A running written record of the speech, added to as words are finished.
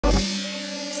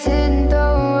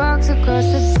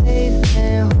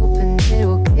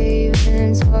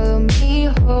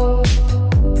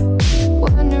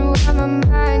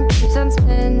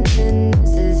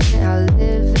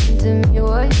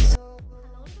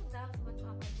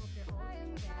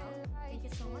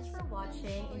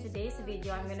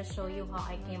video, I'm gonna show you how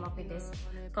I came up with this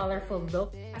colorful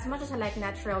look. As much as I like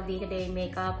natural day-to-day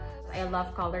makeup, I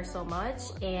love color so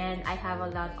much, and I have a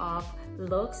lot of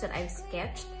looks that I've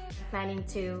sketched. I'm planning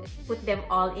to put them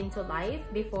all into life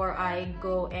before I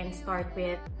go and start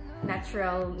with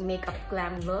natural makeup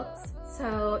glam looks.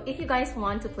 So if you guys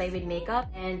want to play with makeup,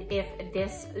 and if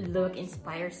this look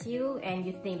inspires you and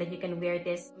you think that you can wear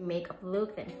this makeup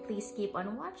look, then please keep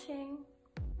on watching.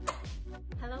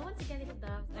 Hello once again, little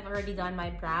dogs. I've already done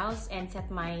my brows and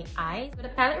set my eyes. So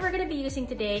the palette we're going to be using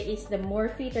today is the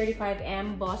Morphe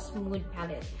 35M Boss Mood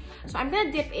palette. So I'm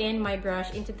going to dip in my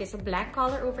brush into this black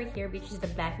color over here, which is the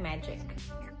Black Magic.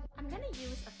 I'm going to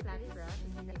use a flat brush,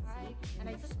 as you can see, and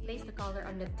I just place the color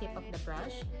on the tip of the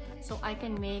brush so I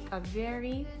can make a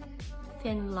very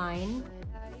thin line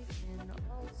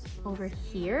over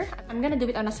here. I'm going to do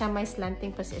it on a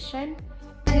semi-slanting position.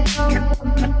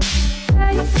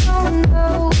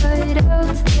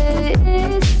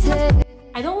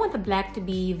 I don't want the black to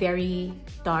be very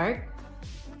dark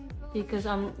because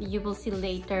you will see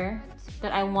later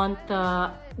that I want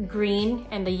the green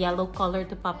and the yellow color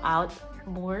to pop out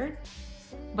more.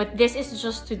 But this is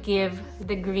just to give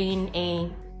the green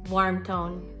a warm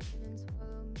tone.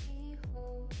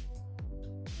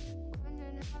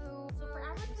 So for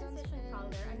our transition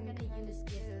color, I'm gonna use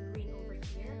this green over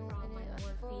here from my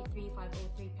Morphe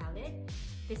 3503 palette.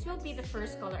 This will be the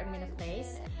first color I'm gonna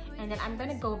place, and then I'm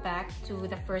gonna go back to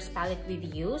the first palette we've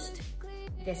used,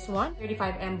 this one,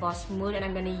 35M Boss Mood, and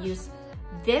I'm gonna use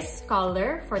this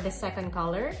color for the second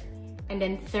color, and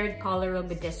then third color will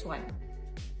be this one.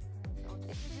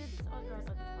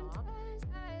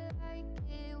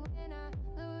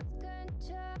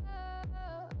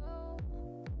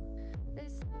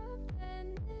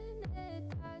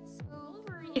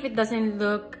 If it doesn't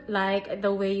look like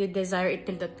the way you desire it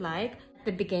to look like at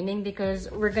the beginning,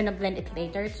 because we're gonna blend it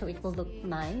later so it will look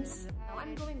nice. Now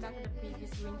I'm going back to the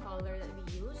previous green color that we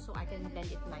used so I can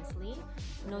blend it nicely.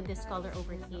 You know, this color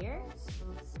over here.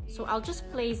 So I'll just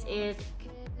place it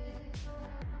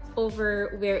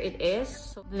over where it is.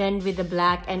 So blend with the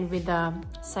black and with the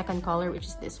second color, which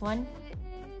is this one.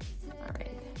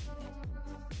 Alright.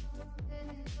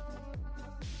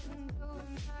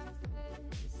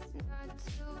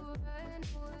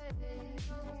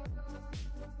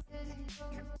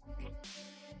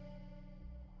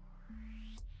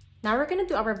 Now we're gonna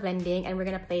do our blending, and we're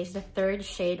gonna place the third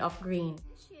shade of green.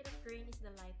 This shade of green is the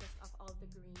lightest of all the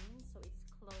greens, so it's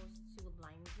close to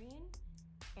lime green,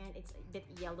 and it's a bit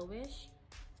yellowish.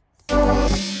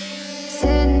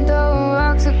 Sitting throwing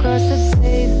rocks across the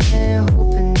pavement,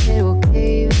 hoping it will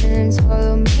cave and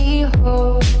swallow me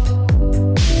whole.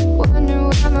 Wonder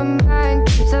why my mind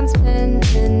keeps on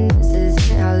spinning. This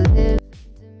isn't how I live.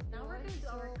 Now we're gonna do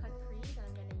our cut crease, and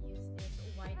I'm gonna use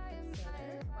this white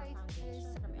concealer or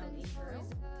foundation from LA Girl.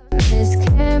 Just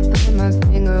can't put my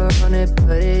finger on it,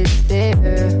 but it's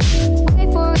there. Wait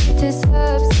for it to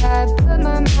subside, but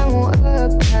my mind won't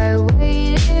apply.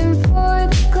 Waiting for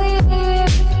the clear.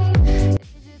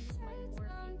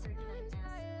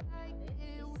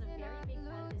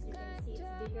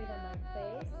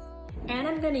 And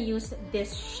I'm gonna use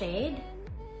this shade.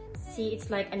 See, it's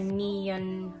like a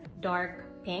neon dark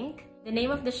pink. The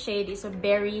name of the shade is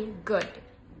Very Good.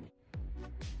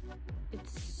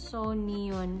 It's so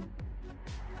neon.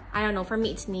 I don't know, for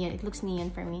me it's neon. It looks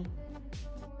neon for me.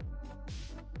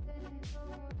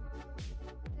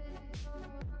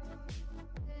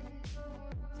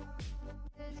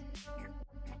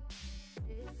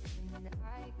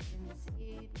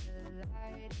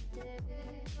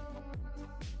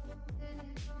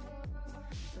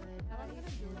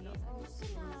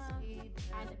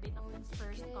 Add a bit of this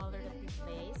first color that we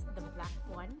placed, the black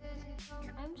one.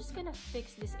 I'm just gonna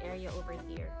fix this area over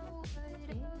here.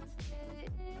 Okay.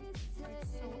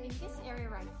 So in this area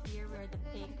right here where the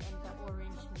pink and the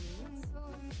orange meets,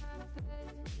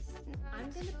 I'm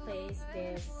gonna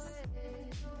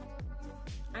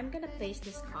place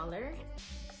this color.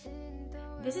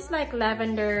 This is like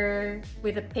lavender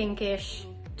with a pinkish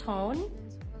tone.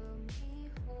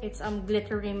 It's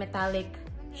glittery metallic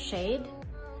shade.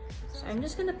 So I'm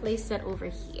just gonna place that over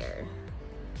here.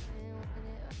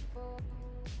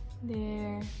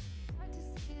 There.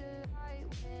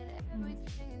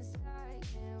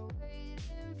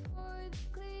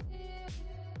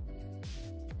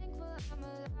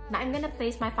 Now I'm gonna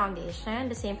place my foundation,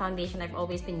 the same foundation I've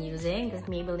always been using, this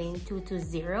Maybelline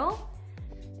 220.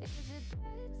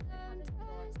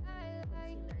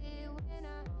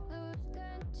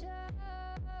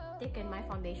 Thicken my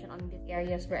foundation on the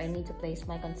areas where I need to place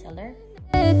my concealer.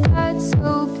 That's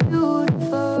so beautiful. Waiting for the clear. Did you put my mind on it, but it's there. Wait for it to subside, but my mind won't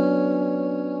apply.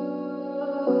 Waiting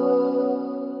for the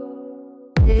clear.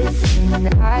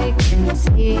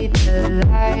 the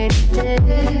light but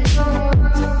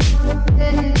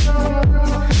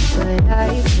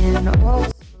I can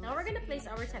also. Now we're gonna place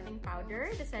our setting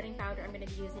powder. The setting powder I'm gonna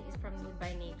be using is from Nude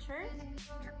by Nature.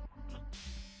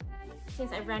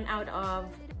 Since I ran out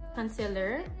of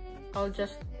concealer, I'll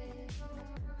just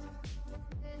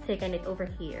thicken it over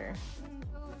here.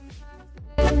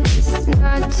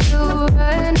 Not to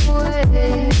run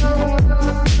away.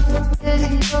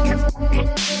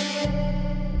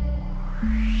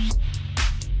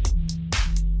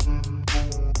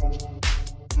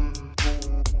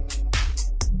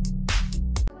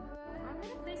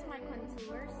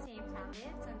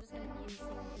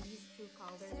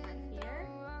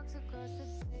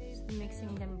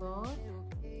 Mixing them both.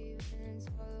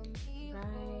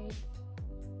 Right.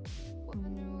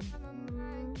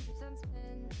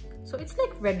 So it's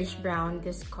like reddish brown,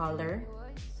 this color.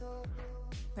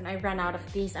 When I run out of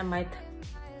these, I might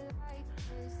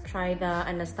try the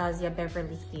Anastasia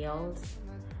Beverly Hills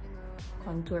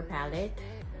contour palette,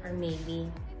 or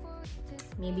maybe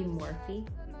Morphe.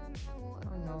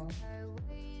 Oh no.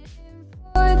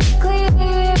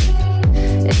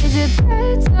 Is it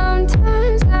bad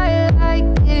sometimes? I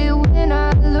like it when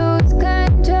I lose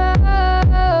control.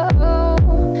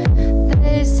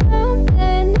 There's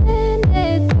something in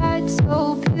it that's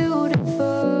so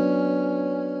beautiful.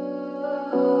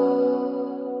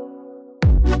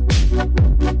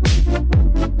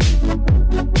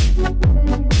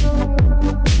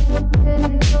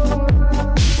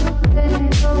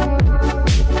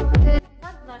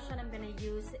 For blush, I'm gonna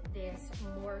use this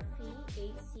Morphe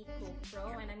 8C Cool Pro,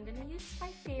 and I'm gonna use my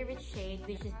favorite shade,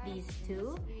 which is these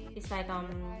two. It's like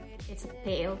it's a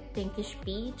pale pinkish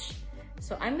peach.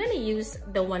 So I'm gonna use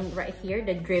the one right here,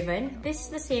 the Driven. This is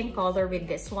the same color with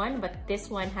this one, but this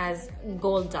one has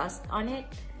gold dust on it.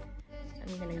 So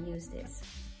I'm gonna use this.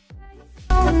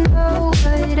 Don't know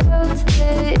what else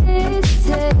there is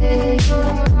to say.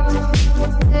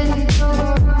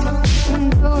 I'm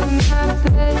doing my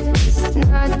best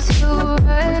not to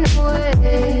run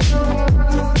away.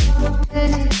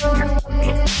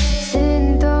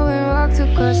 Sitting throwing rocks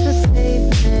across the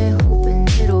pavement, hoping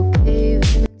it'll cave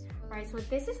in. Alright, so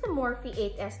this is the Morphe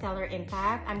 8S Stellar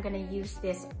Impact. I'm gonna use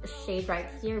this shade right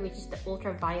here, which is the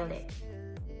Ultraviolet.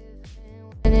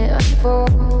 And it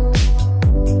unfolds.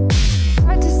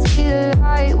 Hard to see the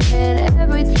light when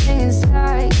everything is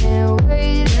dark and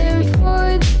waiting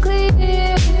for the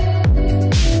clear.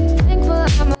 Thankful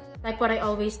I'm Like what I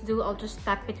always do, I'll just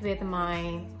tap it with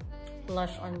my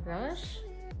blush on brush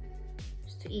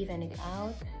just to even it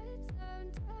out.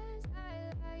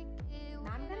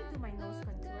 Now I'm gonna do my nose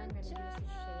contour. I'm gonna use this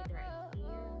shade right here,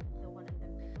 the one in the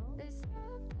middle.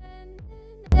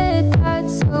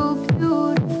 that's so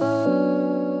beautiful.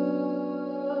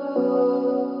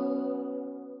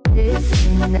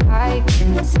 Listen, I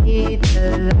can see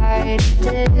the light,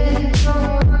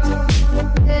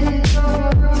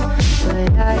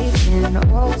 but I can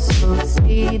also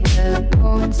see the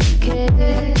bones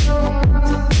again.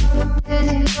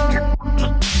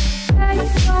 I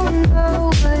don't know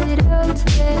what else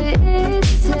there is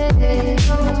to say.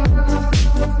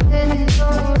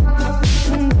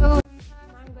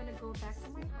 I'm gonna go back to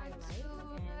my highlight and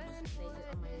just place it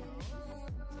on my nose.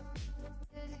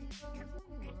 Here.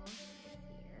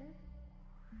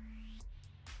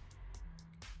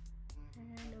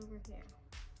 And over here.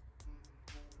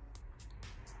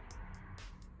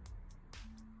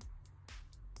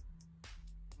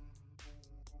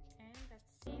 And that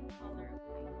same color of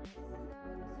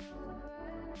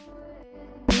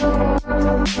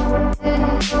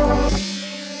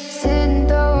Sitting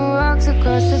throwing rocks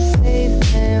across the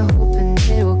pavement, hoping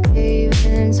it will cave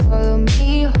and swallow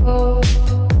me whole.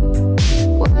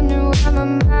 Wonder why my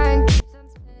mind keeps on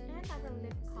spinning. and have a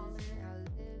lip color.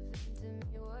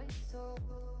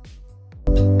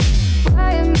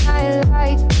 Why am I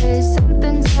like this?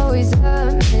 Something's always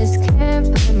amiss. Can't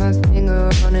put my finger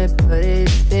on it, but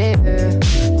it's there.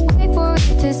 Wait for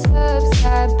it to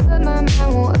subside, but my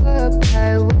mind won't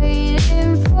apply.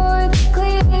 Waiting for the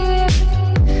clear.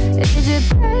 Is it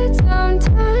bad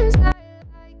sometimes? I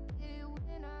like it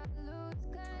when I lose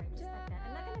control.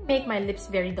 I'm not gonna make my lips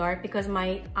very dark because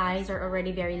my eyes are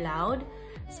already very loud.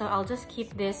 So I'll just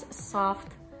keep this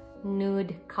soft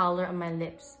nude color on my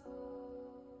lips.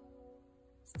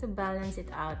 Just to balance it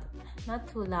out. Not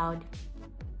too loud.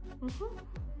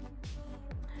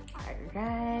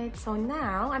 Alright, so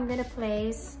now I'm gonna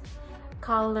place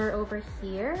color over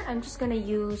here. I'm just gonna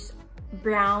use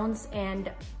browns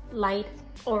and light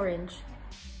orange.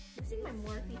 Using my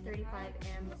Morphe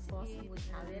 35M Boss Mood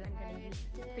palette, I'm gonna use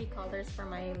 3 colors for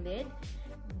my lid.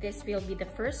 This will be the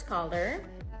first color.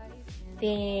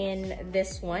 Then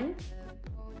this one.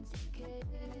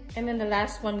 And then the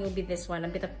last one will be this one, a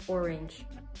bit of orange.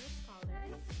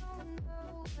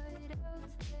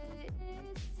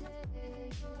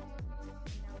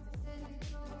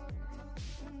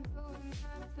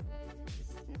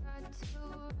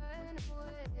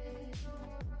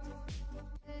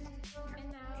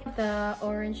 The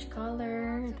orange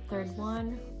color, the third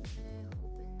one.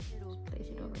 Just place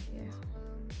it over here.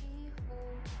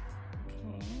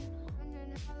 Okay.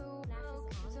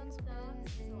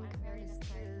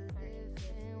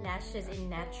 Lashes in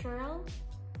natural.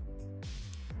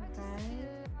 Okay.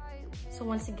 So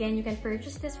once again, you can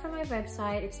purchase this from my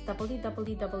website. It's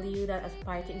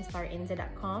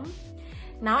www.aspiretoinspireinza.com.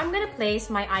 Now I'm gonna place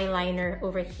my eyeliner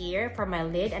over here for my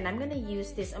lid, and I'm gonna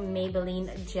use this Maybelline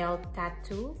Gel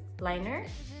Tattoo liner.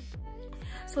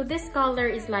 So this color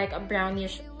is like a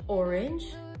brownish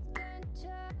orange,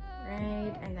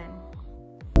 right? And then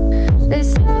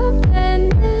there's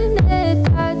something in it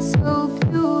that's so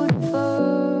beautiful.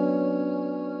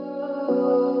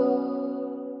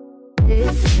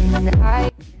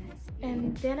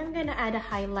 And then I'm gonna add a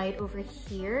highlight over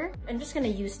here. I'm just gonna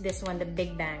use this one, the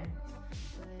Big Bang.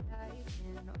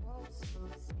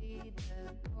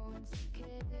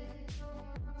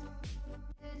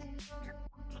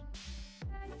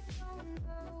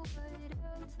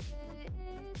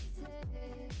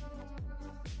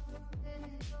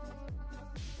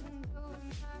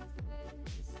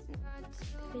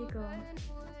 There you go.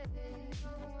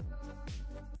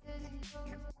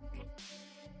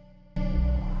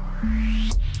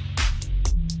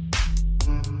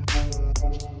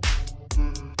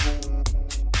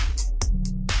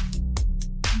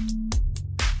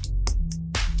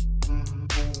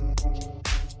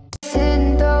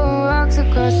 Sitting throwing rocks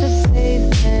across the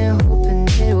pavement, hoping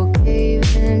it will cave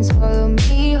in and swallow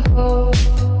me whole.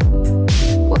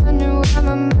 Wondering why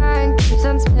my mind keeps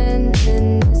on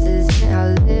spinning. This isn't how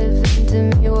living to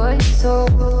me was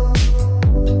told.